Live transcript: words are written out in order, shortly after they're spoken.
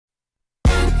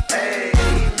I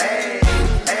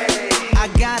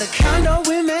got a condo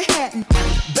in Manhattan.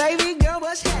 Baby girl,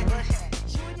 what's happening?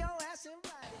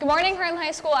 Good morning, Harlan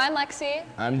High School. I'm Lexi.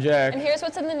 I'm Jack. And here's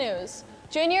what's in the news.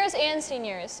 Juniors and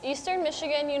seniors, Eastern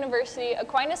Michigan University,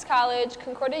 Aquinas College,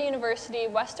 Concordia University,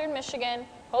 Western Michigan,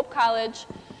 Hope College,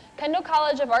 Kendall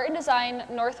College of Art and Design,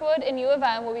 Northwood, and U of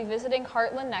M will be visiting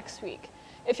Heartland next week.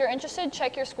 If you're interested,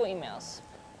 check your school emails.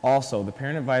 Also, the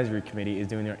Parent Advisory Committee is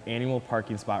doing their annual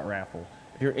parking spot raffle.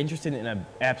 If you're interested in an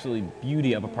absolutely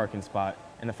beauty of a parking spot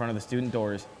in the front of the student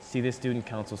doors, see the student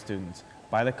council students.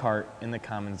 Buy the cart in the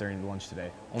commons during lunch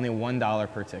today. Only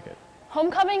 $1 per ticket.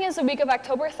 Homecoming is the week of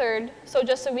October 3rd, so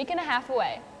just a week and a half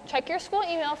away. Check your school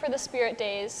email for the Spirit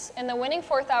Days, and the winning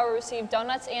fourth hour will receive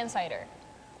donuts and cider.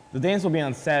 The dance will be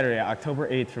on Saturday, October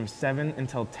 8th from 7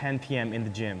 until 10 p.m. in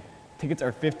the gym. Tickets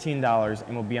are $15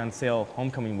 and will be on sale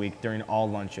homecoming week during all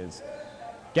lunches.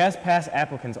 Gas pass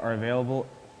applicants are available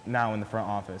now in the front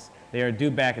office. They are due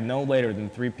back no later than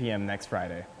 3 p.m. next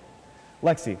Friday.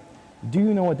 Lexi, do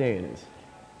you know what day it is?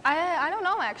 I don't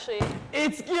know, actually.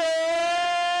 It's game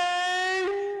day!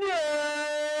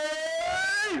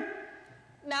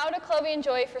 Now to Chloe and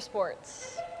Joy for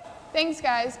sports. Thanks,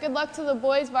 guys. Good luck to the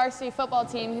boys varsity football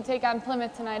team who take on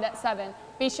Plymouth tonight at 7.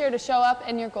 Be sure to show up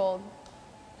in your gold.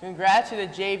 Congrats to the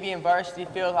JV and varsity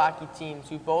field hockey teams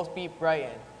who both beat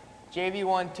Brighton. JV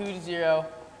won 2-0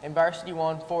 and varsity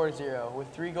won 4-0 with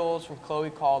 3 goals from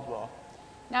Chloe Caldwell.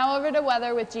 Now over to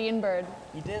weather with G and Bird.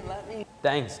 You didn't let me.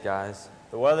 Thanks, guys.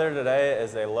 The weather today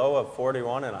is a low of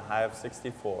 41 and a high of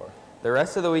 64. The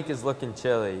rest of the week is looking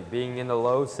chilly, being in the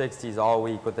low 60s all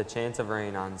week with a chance of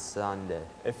rain on Sunday.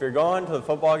 If you're going to the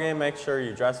football game, make sure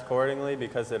you dress accordingly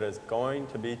because it is going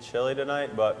to be chilly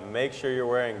tonight, but make sure you're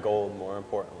wearing gold more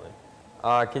importantly.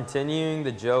 Continuing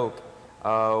the joke,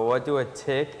 what do a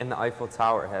tick and the Eiffel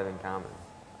Tower have in common?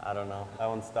 I don't know. That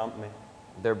one stumped me.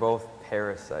 They're both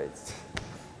parasites.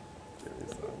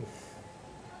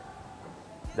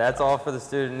 That's all for the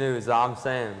student news. I'm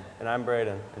Sam. And I'm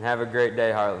Braden. And have a great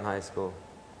day, Heartland High School.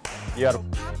 You gotta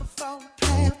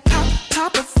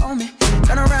Pop it for me.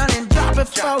 Turn around and drop it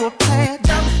for a plan.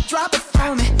 Drop it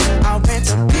for me. I went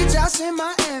to beach house in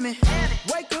Miami.